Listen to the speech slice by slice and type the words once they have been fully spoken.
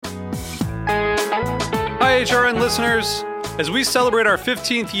HRN listeners. As we celebrate our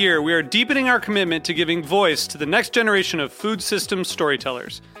 15th year, we are deepening our commitment to giving voice to the next generation of food systems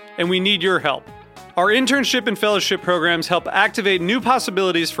storytellers, and we need your help. Our internship and fellowship programs help activate new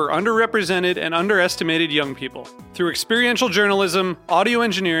possibilities for underrepresented and underestimated young people through experiential journalism, audio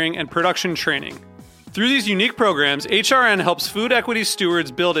engineering, and production training. Through these unique programs, HRN helps food equity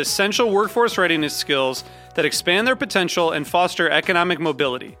stewards build essential workforce readiness skills that expand their potential and foster economic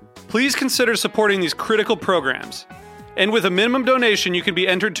mobility. Please consider supporting these critical programs. And with a minimum donation, you can be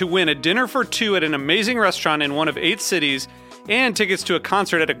entered to win a dinner for two at an amazing restaurant in one of 8 cities and tickets to a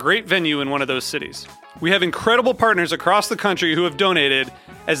concert at a great venue in one of those cities. We have incredible partners across the country who have donated,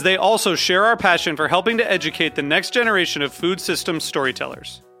 as they also share our passion for helping to educate the next generation of food systems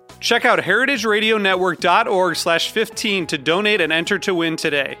storytellers. Check out heritageradionetwork.org/15 to donate and enter to win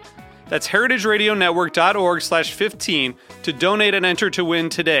today. That's heritageradionetwork.org/15 to donate and enter to win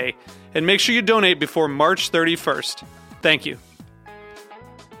today. And make sure you donate before March 31st. Thank you.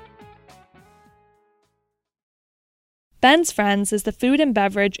 Ben's Friends is the food and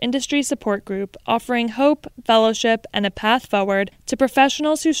beverage industry support group offering hope, fellowship, and a path forward to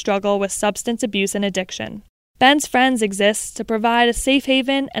professionals who struggle with substance abuse and addiction. Ben's Friends exists to provide a safe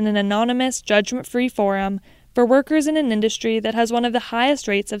haven and an anonymous, judgment-free forum for workers in an industry that has one of the highest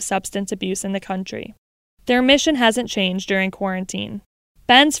rates of substance abuse in the country. Their mission hasn't changed during quarantine.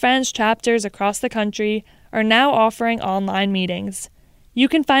 Ben's Friends chapters across the country are now offering online meetings. You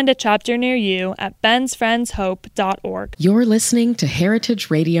can find a chapter near you at bensfriendshope.org. You're listening to Heritage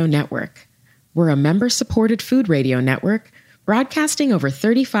Radio Network. We're a member-supported food radio network broadcasting over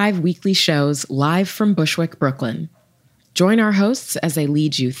 35 weekly shows live from Bushwick, Brooklyn. Join our hosts as they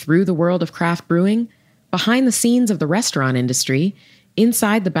lead you through the world of craft brewing, behind the scenes of the restaurant industry,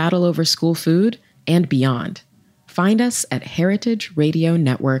 inside the battle over school food, and beyond. Find us at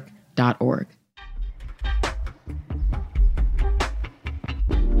heritageradionetwork.org.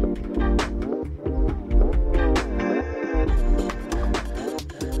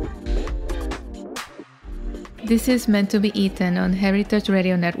 This is Meant to Be Eaten on Heritage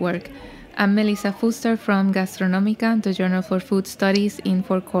Radio Network. I'm Melissa Fuster from Gastronomica, the Journal for Food Studies in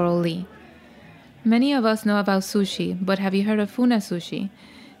Fort Coral Lee. Many of us know about sushi, but have you heard of Funa Sushi?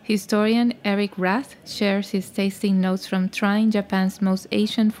 Historian Eric Rath shares his tasting notes from trying Japan's most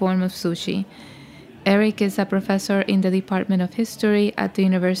ancient form of sushi. Eric is a professor in the Department of History at the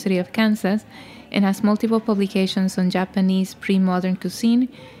University of Kansas and has multiple publications on Japanese pre-modern cuisine,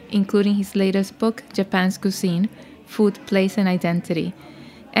 including his latest book, Japan's Cuisine, Food, Place, and Identity.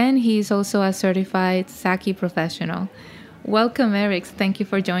 And he is also a certified sake professional. Welcome, Eric. Thank you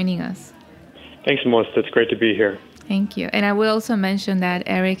for joining us. Thanks, Melissa. It's great to be here. Thank you. And I will also mention that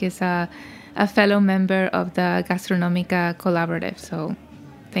Eric is a fellow member of the Gastronomica Collaborative. So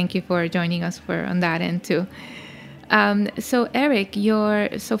thank you for joining us on that end too. So Eric,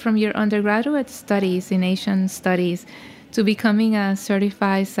 from your undergraduate studies in Asian studies to becoming a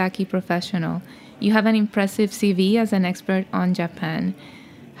certified sake professional, you have an impressive CV as an expert on Japan.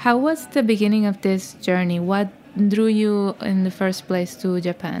 How was the beginning of this journey? What drew you in the first place to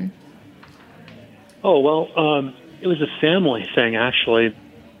Japan? Oh, well, it was a family thing, actually.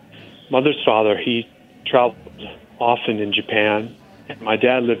 Mother's father, he traveled often in Japan. And my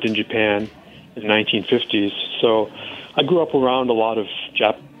dad lived in Japan in the 1950s. So I grew up around a lot of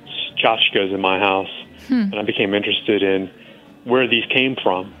Japanese tchotchkes in my house. And I became interested in where these came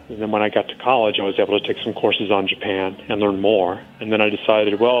from. And then when I got to college, I was able to take some courses on Japan and learn more. And then I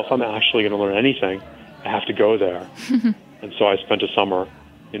decided, well, if I'm actually going to learn anything, I have to go there. And so I spent a summer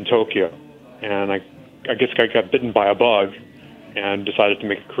in Tokyo. And I guess I got bitten by a bug and decided to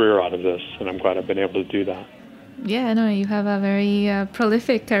make a career out of this. And I'm glad I've been able to do that. Yeah, no, you have a very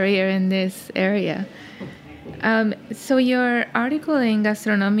prolific career in this area. So your article in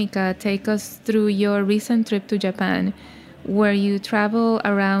Gastronomica takes us through your recent trip to Japan, where you travel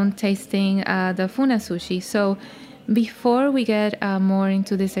around tasting the Funa Sushi. So before we get more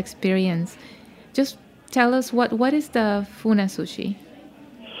into this experience, just tell us what is the Funa Sushi?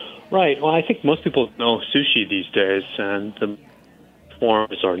 Right. Well, I think most people know sushi these days, and the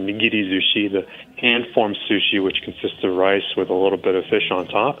forms are nigiri sushi, the hand-formed sushi, which consists of rice with a little bit of fish on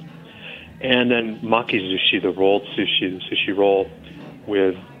top, and then maki sushi, the rolled sushi, the sushi roll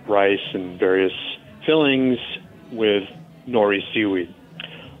with rice and various fillings with nori seaweed.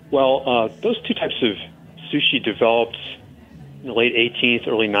 Well, those two types of sushi developed in the late 18th,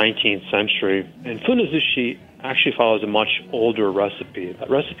 early 19th century, and Funa sushi actually follows a much older recipe. That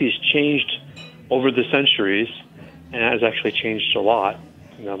recipe has changed over the centuries and has actually changed a lot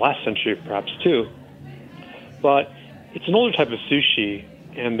in the last century perhaps too. But it's an older type of sushi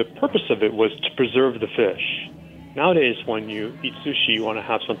And the purpose of it was to preserve the fish. Nowadays, when you eat sushi, you want to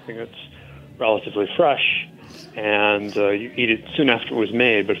have something that's relatively fresh, and you eat it soon after it was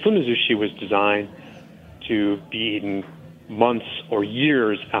made. But funazushi was designed to be eaten months or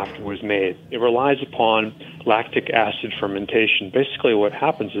years after it was made. It relies upon lactic acid fermentation. Basically, what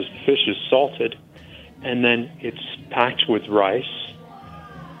happens is the fish is salted, and then it's packed with rice,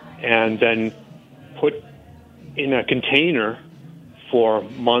 and then put in a container for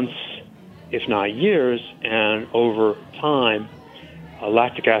months, if not years, and over time,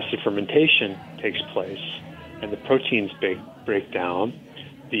 lactic acid fermentation takes place, and the proteins break down.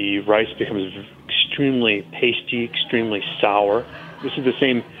 The rice becomes extremely pasty, extremely sour. This is the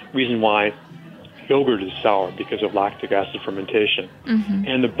same reason why yogurt is sour, because of lactic acid fermentation. Mm-hmm.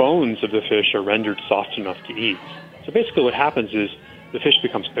 And the bones of the fish are rendered soft enough to eat. So basically what happens is the fish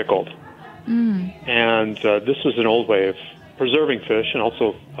becomes pickled. And this was an old way of preserving fish and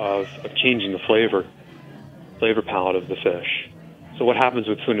also of changing the flavor palette of the fish. So what happens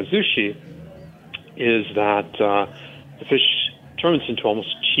with funazushi is that the fish turns into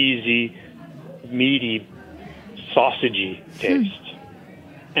almost cheesy, meaty, sausagey taste.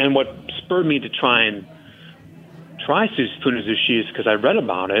 And what spurred me to try funazushi is because I read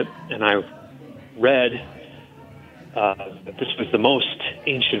about it, and I read that this was the most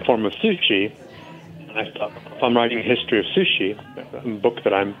ancient form of sushi. And I thought, if I'm writing a history of sushi, a book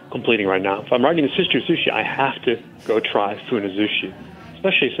that I'm completing right now, if I'm writing a history of sushi, I have to go try funazushi,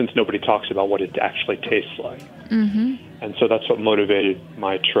 especially since nobody talks about what it actually tastes like. Mm-hmm. And so that's what motivated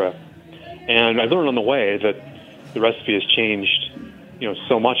my trip. And I learned on the way that the recipe has changed,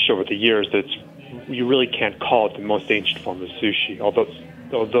 so much over the years that you really can't call it the most ancient form of sushi.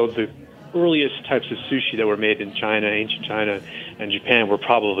 Although the earliest types of sushi that were made in China, ancient China, and Japan were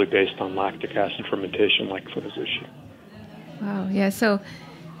probably based on lactic acid fermentation, like funazushi. Wow. Yeah. So,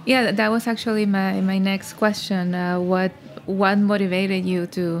 that was actually my next question. What motivated you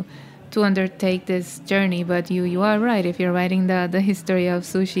to undertake this journey? But you are right. If you're writing the history of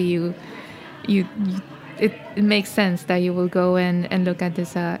sushi, it makes sense that you will go and look at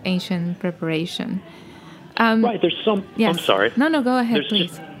this ancient preparation. Right. There's some. Yes. I'm sorry. No. Go ahead,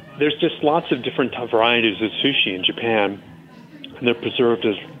 please. There's just lots of different varieties of sushi in Japan, and they're preserved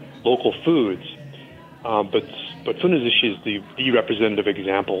as local foods. But funazushi is the representative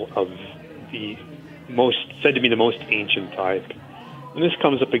example of the said to be the most ancient type. And this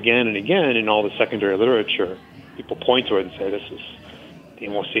comes up again and again in all the secondary literature. People point to it and say this is the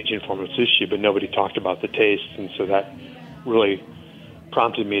most ancient form of sushi, but nobody talked about the taste, and so that really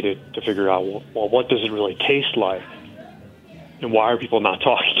prompted me to figure out, well, what does it really taste like? And why are people not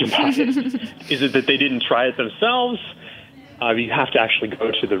talking about it? Is it that they didn't try it themselves? You have to actually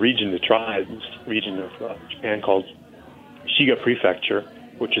go to the region to try it. This region of Japan called Shiga Prefecture,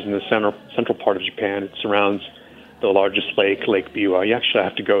 which is in the central part of Japan. It surrounds the largest lake, Lake Biwa. You actually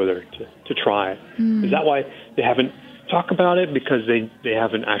have to go there to try it. Is that why they haven't talked about it? Because they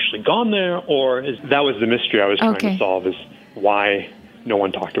haven't actually gone there? Or that was the mystery I was trying to solve, is why no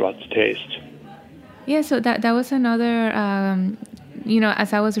one talked about the taste. Yeah, so that was another,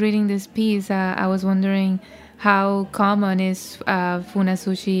 as I was reading this piece, I was wondering how common is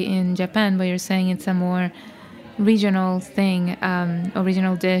funazushi in Japan, but you're saying it's a more regional thing,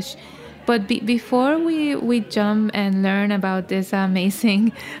 original dish. But before we jump and learn about this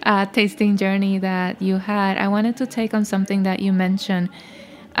amazing tasting journey that you had, I wanted to take on something that you mentioned.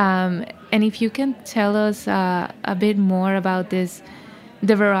 And if you can tell us a bit more about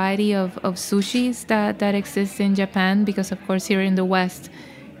the variety of sushis that exists in Japan, because of course here in the West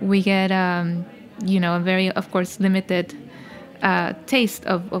we get a very, of course, limited taste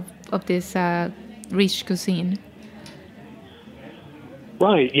of this rich cuisine.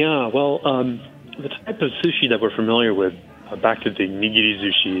 Right, yeah. Well, the type of sushi that we're familiar with, back to the nigiri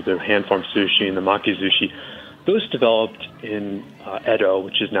sushi, the hand-formed sushi, and the maki sushi, those developed in Edo,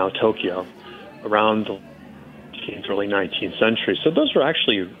 which is now Tokyo, around the early 19th century. So those were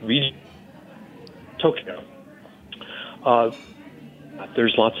actually Tokyo.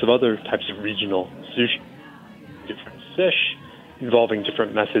 There's lots of other types of regional sushi, different fish, involving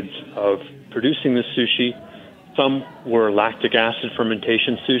different methods of producing the sushi. Some were lactic acid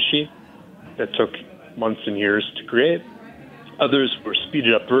fermentation sushi that took months and years to create. Others were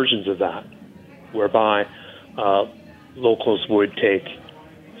speeded up versions of that, whereby locals would take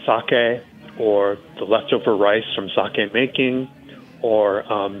sake or the leftover rice from sake making or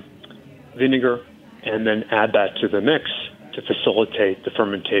vinegar and then add that to the mix to facilitate the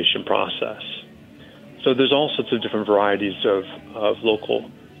fermentation process. So there's all sorts of different varieties of local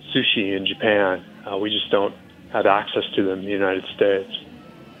sushi in Japan. We just don't have access to them in the United States.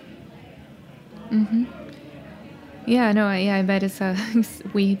 Mm-hmm. Yeah, no, I bet it's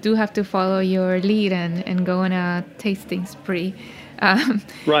we do have to follow your lead and go on a tasting spree.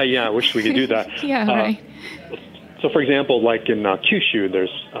 Right, yeah, I wish we could do that. Yeah, right. So, for example, like in Kyushu,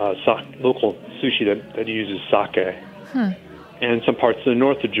 there's local sushi that uses sake. Huh. And some parts of the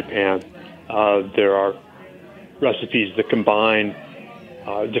north of Japan, there are recipes that combine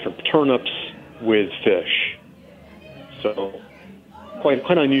different turnips with fish. So, quite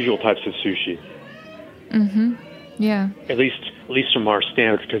unusual types of sushi. Mm-hmm. Yeah. At least from our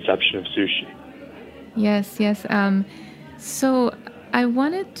standard conception of sushi. Yes. So I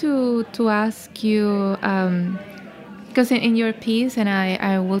wanted to ask you, because in your piece, and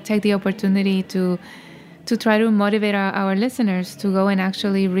I will take the opportunity to try to motivate our listeners to go and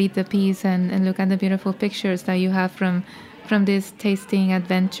actually read the piece and look at the beautiful pictures that you have from this tasting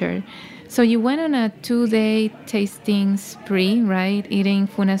adventure. So you went on a 2-day tasting spree, right? Eating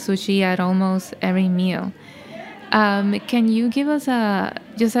funasushi at almost every meal. Can you give us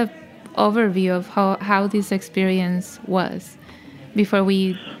just a overview of how this experience was before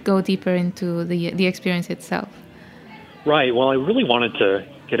we go deeper into the experience itself? Right. Well, I really wanted to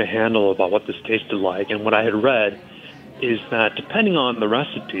get a handle about what this tasted like, and what I had read is that depending on the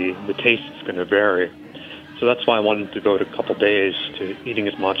recipe, the taste is going to vary. So that's why I wanted to go to a couple days to eating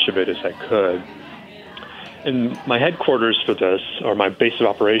as much of it as I could. And my headquarters for this, or my base of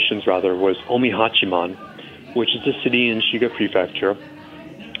operations rather, was Omihachiman, which is a city in Shiga Prefecture.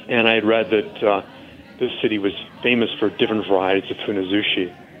 And I had read that this city was famous for different varieties of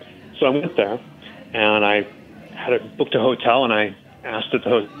funazushi. So I went there, and I had booked a hotel, and I asked at the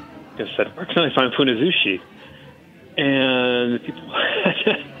hotel, I said, where can I find funazushi? And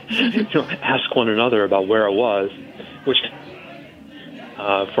people ask one another about where it was, which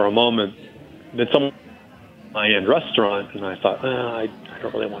for a moment, then someone high-end restaurant, and I thought, I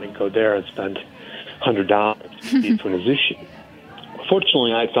don't really want to go there and spend $100 to eat funazushi.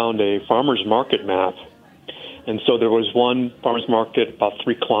 Fortunately, I found a farmer's market map, and so there was one farmer's market about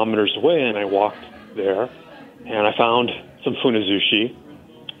 3 kilometers away, and I walked there, and I found some funazushi,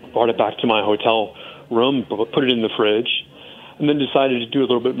 brought it back to my hotel room, put it in the fridge, and then decided to do a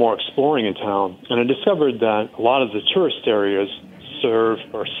little bit more exploring in town. And I discovered that a lot of the tourist areas serve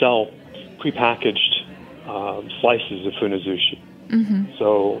or sell prepackaged slices of funazushi. Mm-hmm.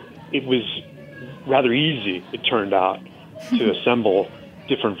 So it was rather easy, it turned out, to assemble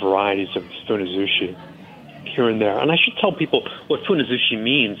different varieties of funazushi here and there. And I should tell people what funazushi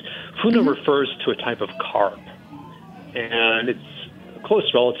means. Funa refers to a type of carp, and it's a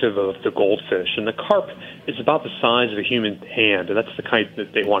close relative of the goldfish. And the carp is about the size of a human hand, and that's the kind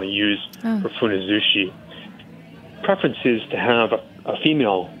that they want to use for funazushi. Preference is to have a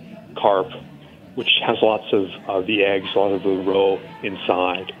female carp, which has lots of the eggs, a lot of the roe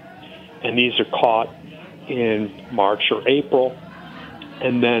inside. And these are caught in March or April,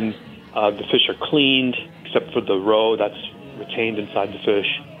 and then the fish are cleaned, except for the roe that's retained inside the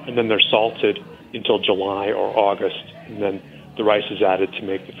fish, and then they're salted until July or August, and then the rice is added to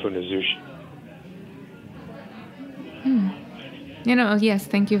make the funazushi. Yes,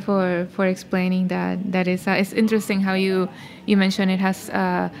 thank you for explaining that. That is, it's interesting how you mentioned it has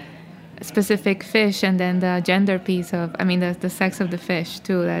specific fish, and then the gender piece of, the sex of the fish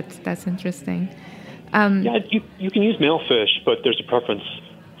too. That's interesting. Yeah, you can use male fish, but there's a preference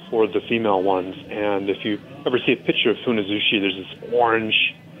for the female ones. And if you ever see a picture of funazushi, there's this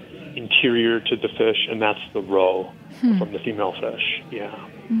orange interior to the fish, and that's the roe from the female fish. Yeah.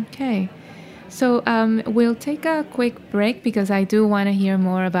 Okay. So we'll take a quick break because I do want to hear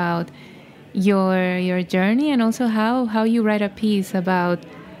more about your journey and also how you write a piece about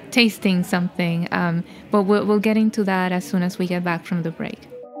tasting something. But we'll get into that as soon as we get back from the break.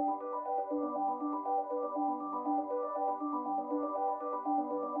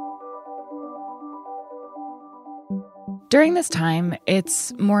 During this time,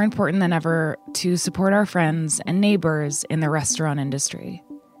 it's more important than ever to support our friends and neighbors in the restaurant industry.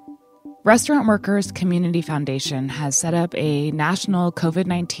 Restaurant Workers Community Foundation has set up a national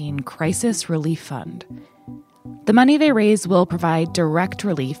COVID-19 crisis relief fund. The money they raise will provide direct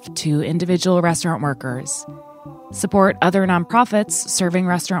relief to individual restaurant workers, support other nonprofits serving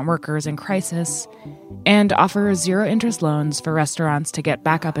restaurant workers in crisis, and offer zero-interest loans for restaurants to get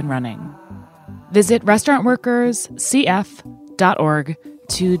back up and running. Visit restaurantworkerscf.org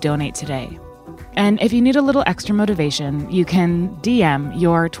to donate today. And if you need a little extra motivation, you can DM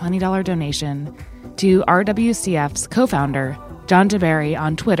your $20 donation to RWCF's co-founder, John Jaberry,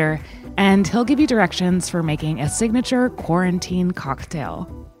 on Twitter, and he'll give you directions for making a signature quarantine cocktail.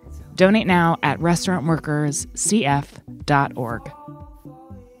 Donate now at restaurantworkerscf.org.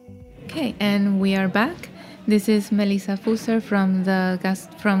 Okay, and we are back. This is Melissa Fuster from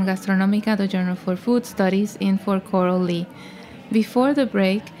from Gastronomica, the Journal for Food Studies in Fort Coral Lee. Before the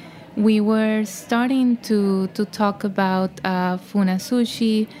break, we were starting to talk about funa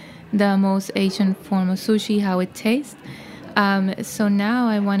sushi, the most Asian form of sushi, how it tastes. So now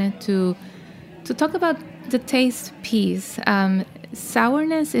I wanted to talk about the taste piece.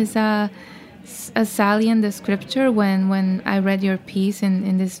 Sourness is a salient descriptor when I read your piece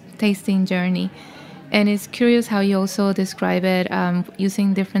in this tasting journey. And it's curious how you also describe it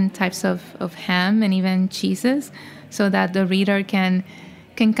using different types of ham and even cheeses so that the reader can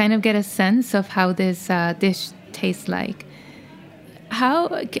kind of get a sense of how this dish tastes like.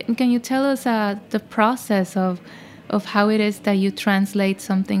 How can you tell us the process of how it is that you translate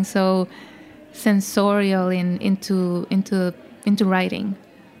something so sensorial into writing?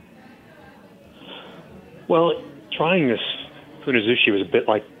 Well, trying this funazushi was a bit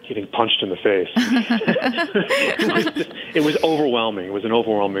like getting punched in the face. It was overwhelming. It was an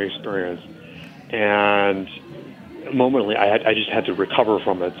overwhelming experience. And momently, I just had to recover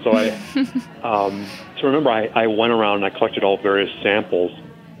from it. So remember, I went around and I collected all various samples,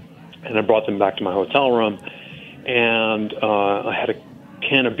 and I brought them back to my hotel room. And I had a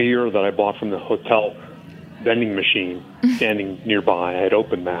can of beer that I bought from the hotel vending machine standing nearby. I had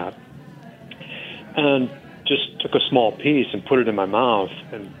opened that. And just took a small piece and put it in my mouth,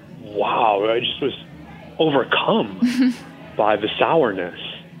 and wow, I just was overcome by the sourness,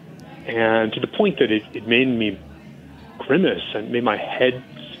 and to the point that it made me grimace and made my head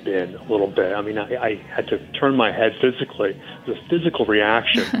spin a little bit. I mean, I had to turn my head physically. It was a physical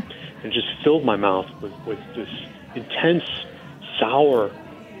reaction, and just filled my mouth with this intense sour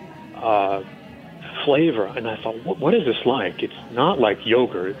flavor. And I thought, what is this like? It's not like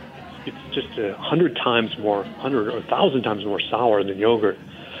yogurt. It's just 100 times more, 100 or 1,000 times more sour than yogurt.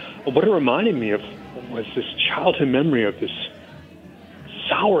 But what it reminded me of was this childhood memory of this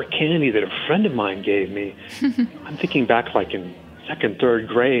sour candy that a friend of mine gave me. I'm thinking back like in second, third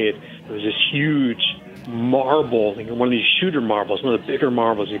grade. There was this huge marble, one of these shooter marbles, one of the bigger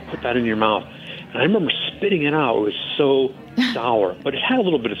marbles. You put that in your mouth. And I remember spitting it out. It was so sour, but it had a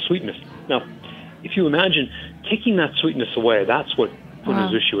little bit of sweetness. Now, if you imagine taking that sweetness away, that's what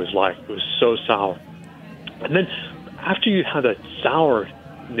funazushi was like. It was so sour. And then after you have that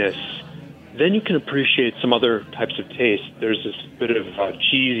sourness, then you can appreciate some other types of taste. There's this bit of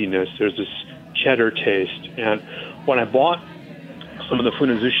cheesiness. There's this cheddar taste. And when I bought some of the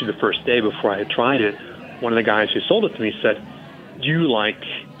funazushi the first day before I had tried it, one of the guys who sold it to me said, "Do you like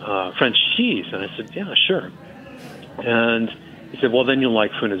French cheese?" And I said, "Yeah, sure." And he said, "Well, then you'll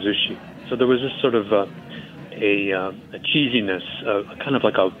like funazushi." So there was this sort of a cheesiness, kind of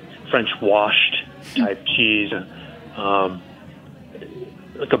like a French washed type cheese,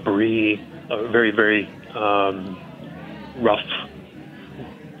 like a brie, a very, very rough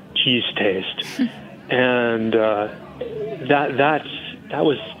cheese taste. And that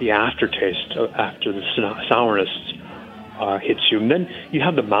was the aftertaste after the sourness hits you. And then you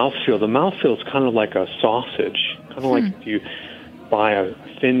have the mouthfeel. The mouthfeel is kind of like a sausage, kind of like if you buy a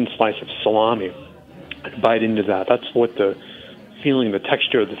thin slice of salami and bite into that. That's what the feeling, the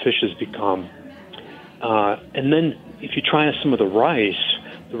texture of the fish has become. And then if you try some of the rice,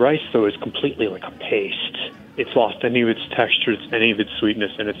 though, is completely like a paste. It's lost any of its texture, any of its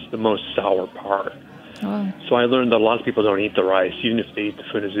sweetness, and it's the most sour part. Oh. So I learned that a lot of people don't eat the rice. Even if they eat the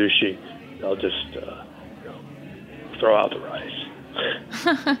funazushi, they'll just throw out the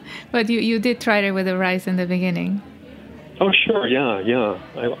rice. But you did try it with the rice in the beginning. Oh, sure, yeah.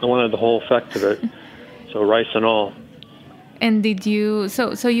 I wanted the whole effect of it. So rice and all. And did you?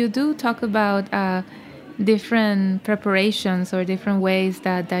 So you do talk about different preparations or different ways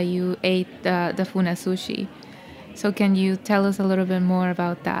that you ate the funazushi. So can you tell us a little bit more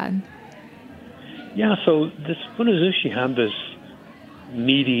about that? Yeah. So this funazushi had this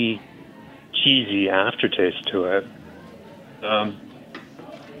meaty, cheesy aftertaste to it.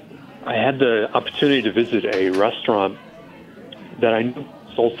 I had the opportunity to visit a restaurant that I knew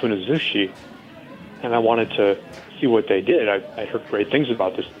sold funazushi, and I wanted to see what they did. I heard great things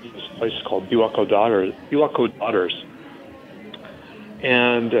about this place called Biwako Daughters.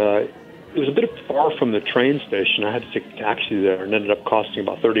 And it was a bit far from the train station. I had to take a taxi there and ended up costing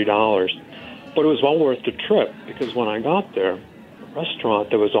about $30. But it was well worth the trip, because when I got there, the restaurant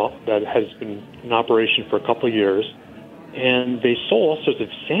that has been in operation for a couple of years, and they sold all sorts of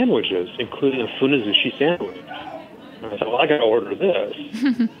sandwiches, including a funazushi sandwich. And I thought, well, I got to order this.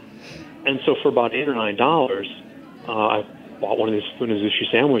 And so for about $8 or $9, I bought one of these funazushi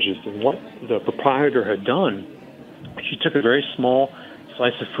sandwiches. And what the proprietor had done, she took a very small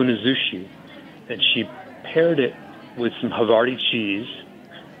slice of funazushi, and she paired it with some Havarti cheese,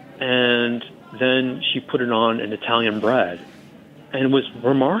 and then she put it on an Italian bread. And it was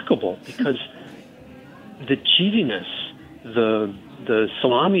remarkable because the cheesiness, the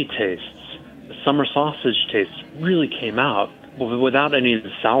salami tastes, the summer sausage tastes really came out without any of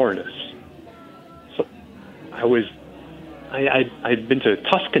the sourness. So I'd been to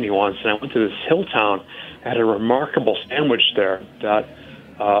Tuscany once, and I went to this hill town. I had a remarkable sandwich there that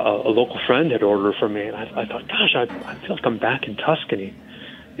a local friend had ordered for me, and I thought, gosh, I feel like I'm back in Tuscany,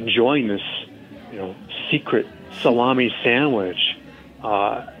 enjoying this, secret salami sandwich.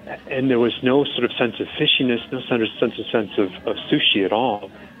 And there was no sort of sense of fishiness, no sense of sushi at all.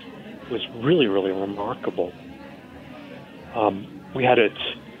 It was really, really remarkable. We had it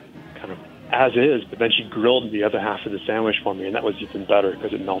kind of as is, but then she grilled the other half of the sandwich for me, and that was even better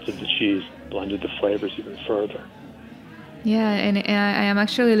because it melted the cheese, blended the flavors even further. Yeah, and I am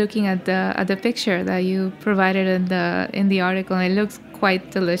actually looking at the picture that you provided in the article, and it looks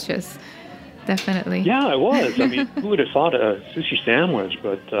quite delicious. Definitely. Yeah, it was. I mean, who would have thought a sushi sandwich?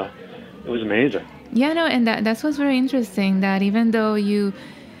 But it was amazing. Yeah, no, and that's what's very interesting. That even though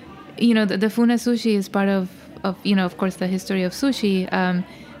the funa sushi is part of course, the history of sushi,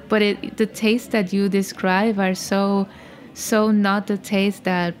 but the taste that you describe are so not the taste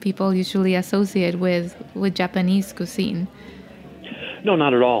that people usually associate with Japanese cuisine. No,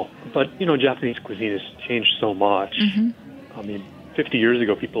 not at all. But Japanese cuisine has changed so much. Mm-hmm. I mean, 50 years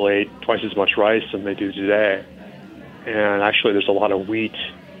ago, people ate twice as much rice than they do today. And actually, there's a lot of wheat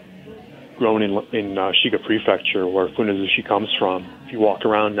grown in Shiga Prefecture, where funazushi comes from. If you walk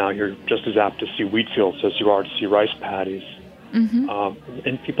around now, you're just as apt to see wheat fields as you are to see rice paddies. Mm-hmm.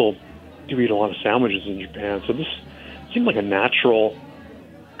 And people do eat a lot of sandwiches in Japan. So this seemed like a natural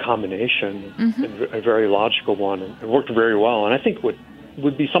combination, mm-hmm. and a very logical one. And it worked very well. And I think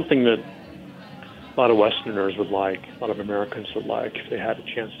would be something that a lot of Westerners would like, a lot of Americans would like if they had a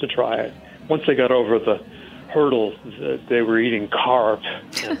chance to try it. Once they got over the hurdle that they were eating carp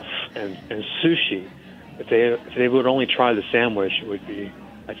and sushi, if they would only try the sandwich, it would be,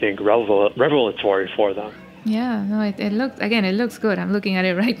 I think, revelatory for them. Yeah, no, it looks good. I'm looking at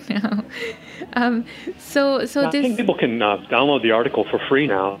it right now. So I think people can download the article for free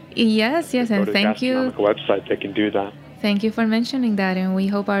now. Yes, and thank you. On the website, they can do that. Thank you for mentioning that, and we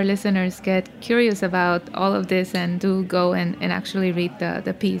hope our listeners get curious about all of this and do go and actually read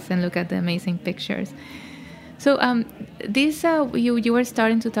the piece and look at the amazing pictures. So you were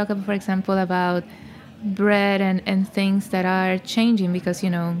starting to talk about, for example, about bread and things that are changing because,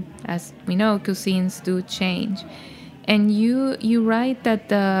 as we know, cuisines do change. And you write that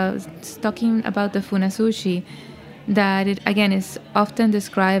talking about the funasushi, that it, again, is often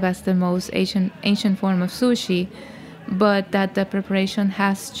described as the most ancient form of sushi, but that the preparation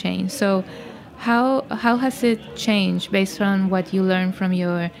has changed. So how has it changed based on what you learned from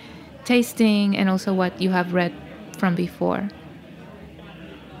your tasting and also what you have read from before?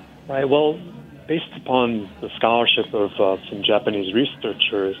 Right. Well, based upon the scholarship of some Japanese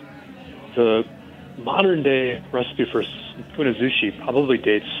researchers, the modern-day recipe for funazushi probably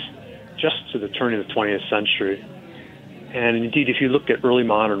dates just to the turn of the 20th century. And indeed, if you look at early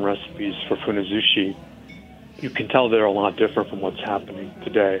modern recipes for funazushi, you can tell they're a lot different from what's happening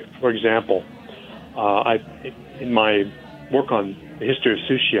today. For example, in my work on the history of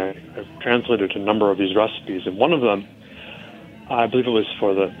sushi, I've translated a number of these recipes, and one of them, I believe it was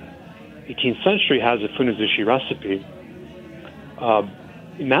for the 18th century, has a funazushi recipe.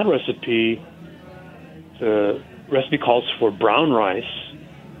 In that recipe, the recipe calls for brown rice,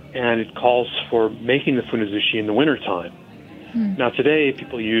 and it calls for making the funazushi in the wintertime. Now, today,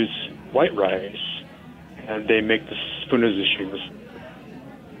 people use white rice, and they make the funazushi.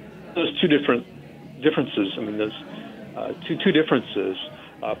 Those two differences, I mean, those two differences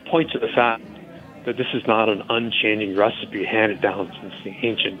point to the fact that this is not an unchanging recipe handed down since the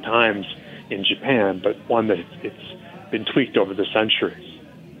ancient times in Japan, but one that it's been tweaked over the centuries.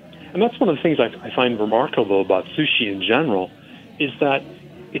 And that's one of the things I find remarkable about sushi in general, is that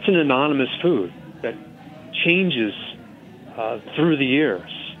it's an anonymous food that changes through the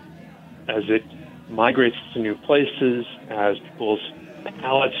years as it migrates to new places, as people's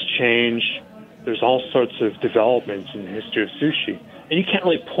palates change. There's all sorts of developments in the history of sushi. And you can't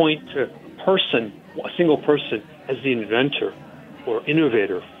really point to a single person, as the inventor or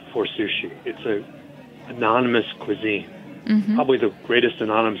innovator for sushi. It's an anonymous cuisine, probably the greatest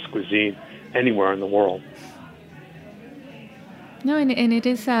anonymous cuisine anywhere in the world. No, and it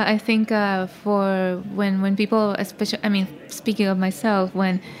is, I think, for when people, especially, I mean, speaking of myself,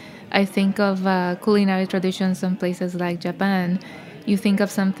 when I think of culinary traditions in places like Japan, you think of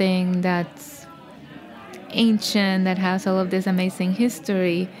something that's ancient, that has all of this amazing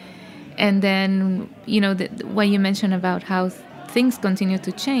history. And then, what you mentioned about how things continue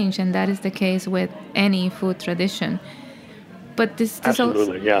to change, and that is the case with any food tradition. But this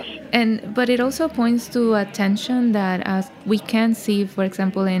absolutely, yes. But it also points to a tension that we can see, for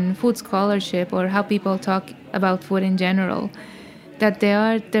example, in food scholarship or how people talk about food in general, that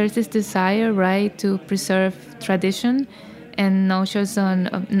there's this desire, right, to preserve tradition and notions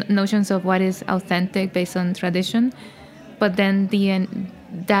of what is authentic based on tradition, but then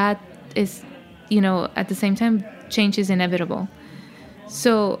that is, at the same time, change is inevitable.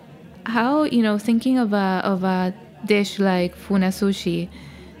 So how, thinking of a dish like funa sushi,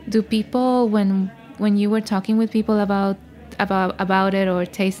 do people, when you were talking with people about it or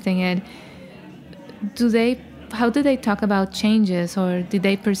tasting it, how do they talk about changes, or did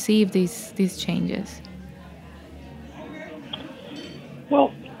they perceive these changes?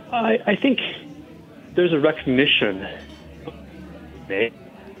 Well, I think there's a recognition made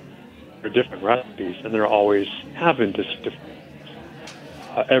for different recipes, and there always have been different.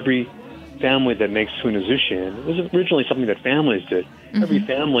 Every family that makes funazushi, and it was originally something that families did. Mm-hmm. Every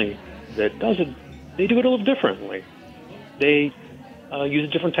family that does it, they do it a little differently. They use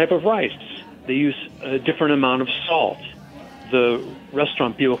a different type of rice. They use a different amount of salt. The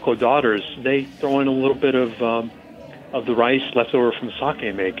restaurant Bioko Daughters, they throw in a little bit of the rice left over from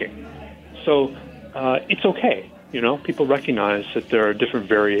sake making. So it's okay. People recognize that there are different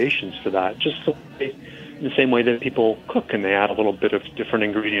variations for that, just in the same way that people cook and they add a little bit of different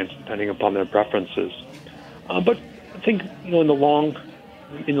ingredients depending upon their preferences. But I think, in the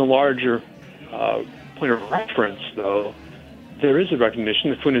larger point of reference, though, there is a recognition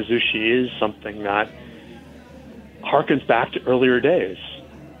that funazushi is something that harkens back to earlier days.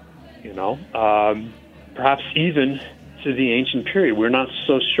 Perhaps even to the ancient period. We're not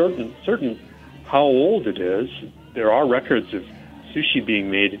so certain how old it is. There are records of sushi being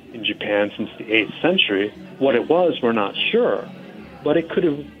made in Japan since the 8th century. What it was, we're not sure. But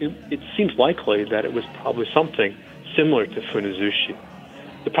it seems likely that it was probably something similar to funazushi.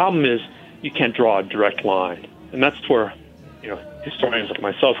 The problem is you can't draw a direct line. And that's where, historians like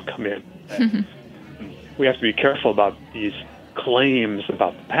myself come in. We have to be careful about these claims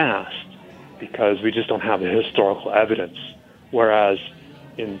about the past because we just don't have the historical evidence. Whereas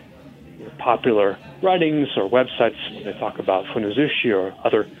in popular writings or websites, when they talk about funazushi or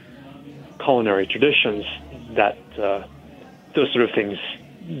other culinary traditions, that those sort of things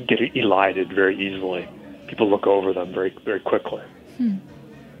get elided very easily. People look over them very, very quickly.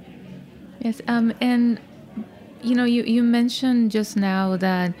 Yes, and you mentioned just now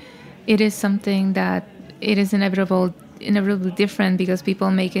that it is something that it is inevitably different because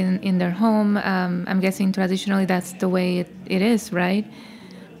people make it in their home. I'm guessing traditionally that's the way it is, right?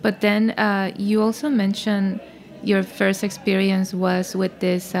 But then you also mentioned your first experience was with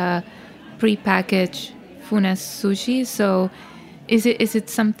this prepackaged funa sushi. So is it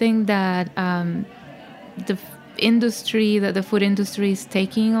something that the food industry is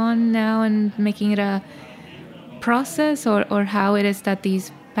taking on now and making it a process, or how it is that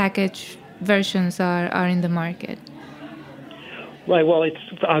these packaged versions are in the market? Right. Well, it's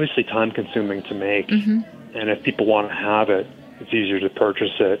obviously time-consuming to make, and if people want to have it, it's easier to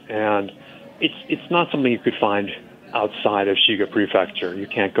purchase it, and it's not something you could find outside of Shiga Prefecture. You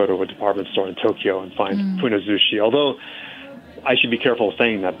can't go to a department store in Tokyo and find funazushi, although I should be careful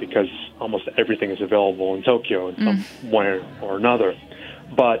saying that because almost everything is available in Tokyo in some way or another.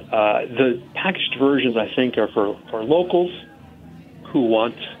 But the packaged versions, I think, are for locals who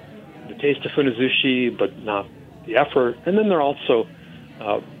want the taste of funazushi but not the effort. And then there are also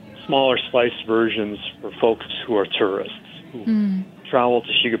smaller sliced versions for folks who are tourists, who travel to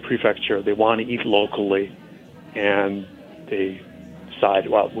Shiga Prefecture. They want to eat locally, and they decide,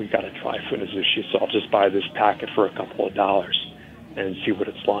 well, we got to try funazushi, so I'll just buy this packet for a couple of dollars and see what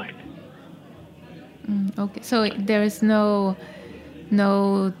it's like. Okay, so there is no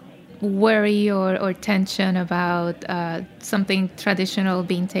worry or tension about something traditional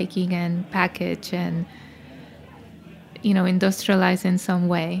being taken and packaged and industrialized in some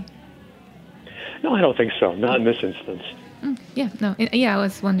way. No, I don't think so. Not in this instance. I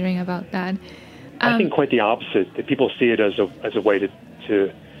was wondering about that. I think quite the opposite. That people see it as a way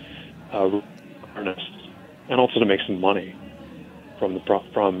to earnest and also to make some money from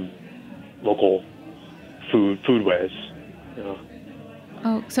local foodways.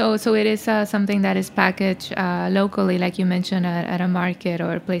 Oh, so it is something that is packaged locally, like you mentioned, at a market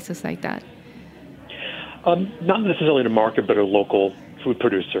or places like that? Not necessarily at a market, but a local food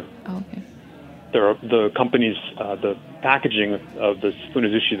producer. Oh, okay. There are the companies, the packaging of the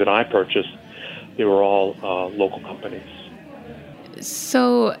funazushi that I purchased, they were all local companies.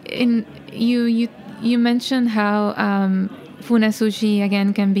 So, you mentioned how funazushi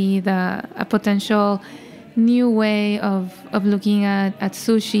again can be a potential new way of looking at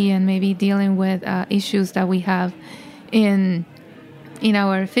sushi and maybe dealing with issues that we have in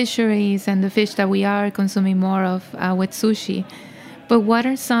our fisheries and the fish that we are consuming more of with sushi. But what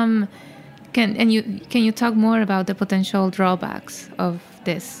are some? Can you talk more about the potential drawbacks of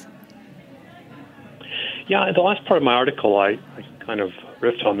this? Yeah, the last part of my article, I kind of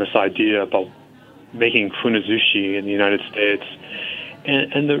riffed on this idea about making funazushi in the United States.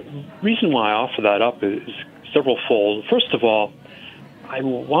 And the reason why I offer that up is several-fold. First of all, I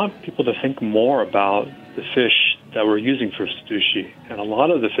want people to think more about the fish that we're using for sushi. And a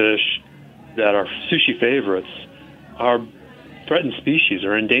lot of the fish that are sushi favorites are threatened species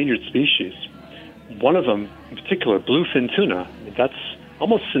or endangered species. One of them, in particular, bluefin tuna, that's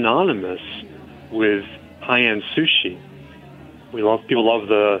almost synonymous with high-end sushi. People love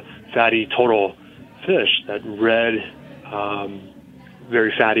the fatty total fish, that red,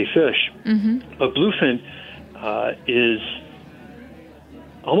 very fatty fish. Mm-hmm. But bluefin is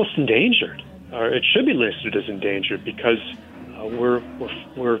almost endangered, or it should be listed as endangered because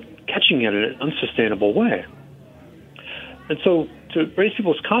we're catching it in an unsustainable way. And so, to raise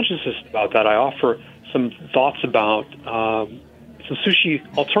people's consciousness about that, I offer some thoughts about some sushi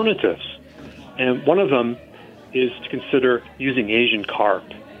alternatives. And one of them is to consider using Asian carp.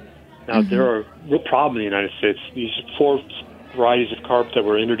 Now, there are real problems in the United States. These 4 varieties of carp that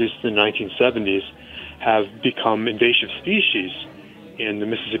were introduced in the 1970s have become invasive species in the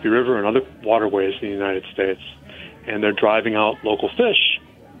Mississippi River and other waterways in the United States. And they're driving out local fish.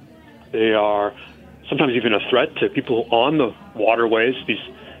 They are sometimes even a threat to people on the waterways. These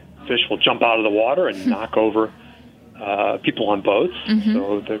fish will jump out of the water and knock over people on boats. Mm-hmm.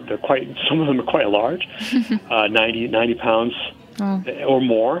 So they're quite. Some of them are quite large, 90 pounds or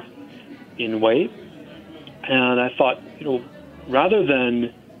more in weight. And I thought, rather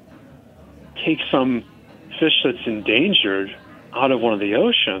than take some fish that's endangered out of one of the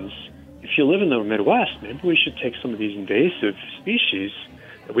oceans, if you live in the Midwest, maybe we should take some of these invasive species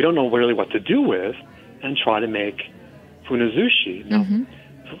that we don't know really what to do with and try to make funazushi. Now,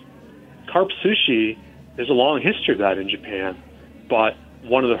 carp sushi, there's a long history of that in Japan, but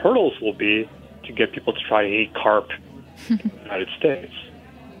one of the hurdles will be to get people to try to eat carp in the United States,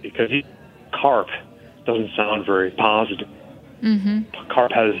 because carp doesn't sound very positive. Mm-hmm.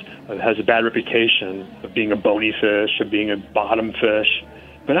 Carp has a bad reputation of being a bony fish, of being a bottom fish,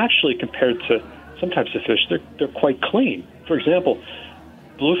 but actually compared to some types of fish, they're quite clean. For example,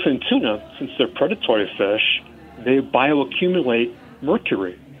 bluefin tuna, since they're predatory fish, they bioaccumulate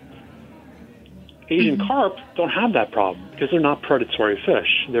mercury. Asian carp don't have that problem because they're not predatory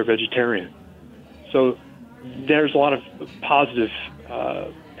fish. They're vegetarian. So there's a lot of positive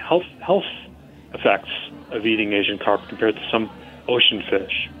health effects of eating Asian carp compared to some ocean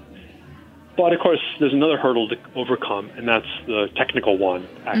fish. But, of course, there's another hurdle to overcome, and that's the technical one,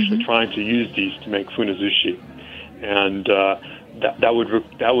 actually trying to use these to make funazushi. And that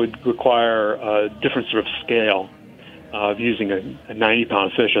would require a different sort of scale of using a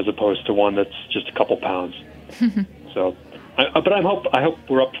 90-pound fish as opposed to one that's just a couple pounds. So, but I hope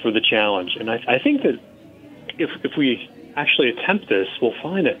we're up for the challenge. And I think that if we actually attempt this, we'll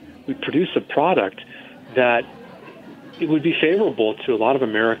find that we produce a product that it would be favorable to a lot of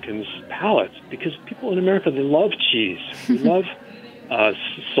Americans' palates, because people in America, they love cheese. We love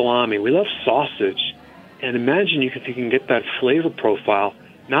salami. We love sausage. And imagine if you can get that flavor profile,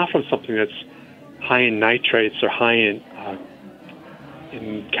 not from something that's high in nitrates or high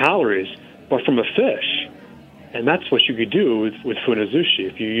in calories, but from a fish. And that's what you could do with funazushi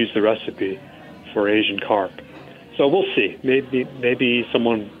if you use the recipe for Asian carp. So we'll see. Maybe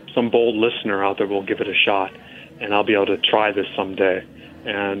some bold listener out there will give it a shot, and I'll be able to try this someday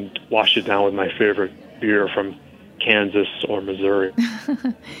and wash it down with my favorite beer from Kansas or Missouri.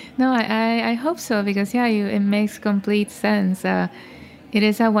 No, I hope so, because it makes complete sense. It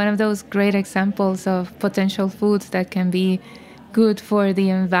is one of those great examples of potential foods that can be good for the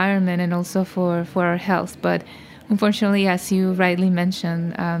environment and also for our health. But unfortunately, as you rightly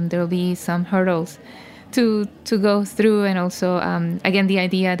mentioned, there will be some hurdles to go through, and also again the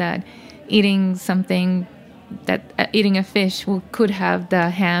idea that eating a fish could have the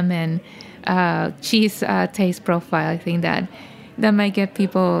ham and cheese taste profile. I think that might get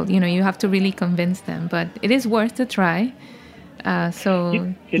people, you have to really convince them, but it is worth a try. And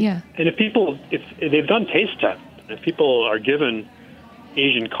if they've done taste tests, if people are given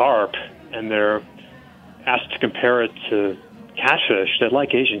Asian carp and they're asked to compare it to catfish, they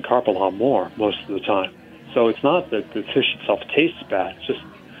like Asian carp a lot more most of the time. So it's not that the fish itself tastes bad. It's just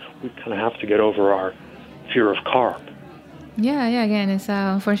we kind of have to get over our fear of carp. Yeah. Again, it's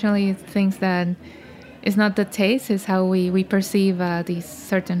unfortunately things that it's not the taste, it's how we perceive these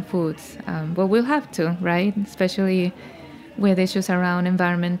certain foods. But we'll have to, right? Especially with issues around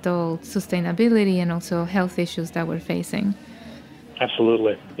environmental sustainability and also health issues that we're facing.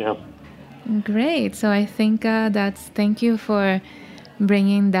 Absolutely, yeah. Great. So I think thank you for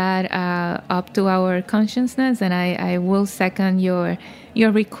bringing that up to our consciousness. And I will second your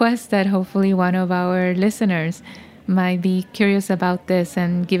request that hopefully one of our listeners might be curious about this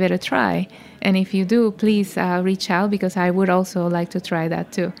and give it a try. And if you do, please reach out, because I would also like to try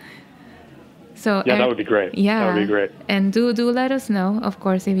that too. So yeah, that would be great. Yeah, that would be great. And do let us know, of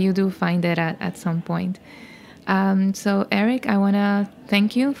course, if you do find it at some point. So Eric, I want to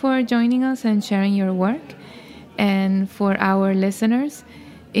thank you for joining us and sharing your work. And for our listeners,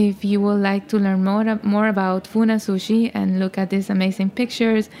 if you would like to learn more about Funa Sushi and look at these amazing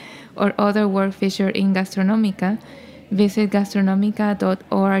pictures or other work featured in Gastronomica, visit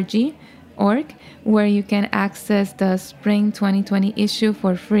gastronomica.org, where you can access the spring 2020 issue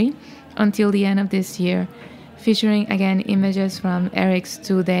for free until the end of this year, featuring again images from Eric's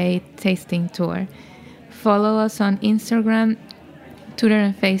 2-day tasting tour. Follow us on Instagram, Twitter,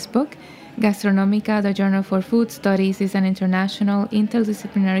 and Facebook. Gastronomica, the Journal for Food Studies, is an international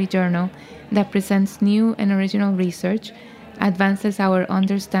interdisciplinary journal that presents new and original research, advances our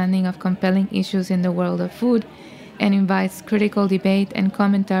understanding of compelling issues in the world of food, and invites critical debate and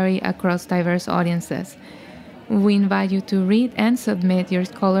commentary across diverse audiences. We invite you to read and submit your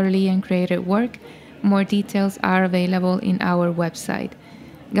scholarly and creative work. More details are available in our website.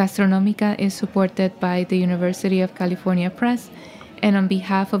 Gastronomica is supported by the University of California Press, and on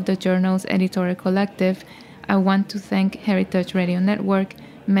behalf of the journal's editorial collective, I want to thank Heritage Radio Network,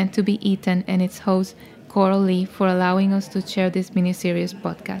 Meant to Be Eaten, and its host, Coral Lee, for allowing us to share this mini-series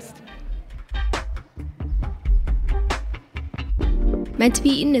podcast. Meant to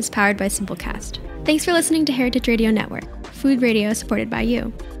Be Eaten is powered by Simplecast. Thanks for listening to Heritage Radio Network, food radio supported by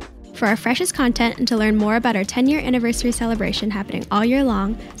you. For our freshest content and to learn more about our 10-year anniversary celebration happening all year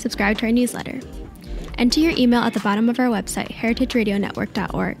long, subscribe to our newsletter. Enter your email at the bottom of our website,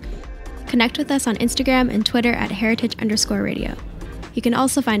 heritageradionetwork.org. Connect with us on Instagram and Twitter at heritage_radio. You can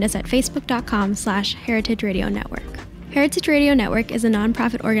also find us at facebook.com/Heritage Radio Network. Heritage Radio Network is a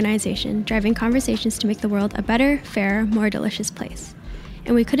nonprofit organization driving conversations to make the world a better, fairer, more delicious place.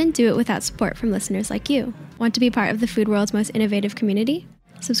 And we couldn't do it without support from listeners like you. Want to be part of the food world's most innovative community?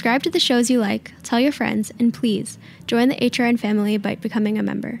 Subscribe to the shows you like, tell your friends, and please join the HRN family by becoming a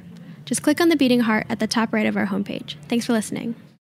member. Just click on the beating heart at the top right of our homepage. Thanks for listening.